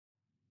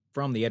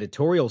From the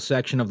editorial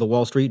section of the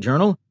Wall Street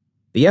Journal,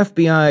 the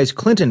FBI's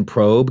Clinton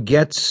probe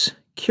gets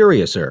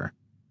curiouser,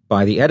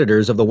 by the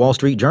editors of the Wall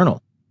Street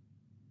Journal.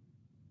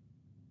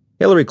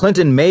 Hillary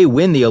Clinton may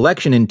win the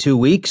election in 2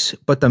 weeks,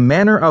 but the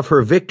manner of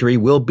her victory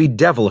will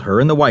bedevil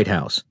her in the White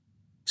House.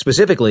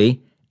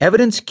 Specifically,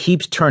 evidence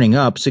keeps turning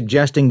up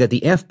suggesting that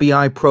the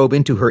FBI probe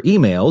into her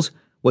emails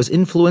was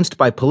influenced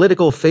by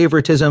political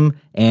favoritism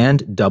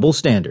and double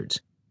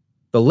standards.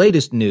 The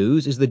latest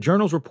news is the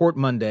Journal's report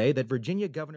Monday that Virginia Governor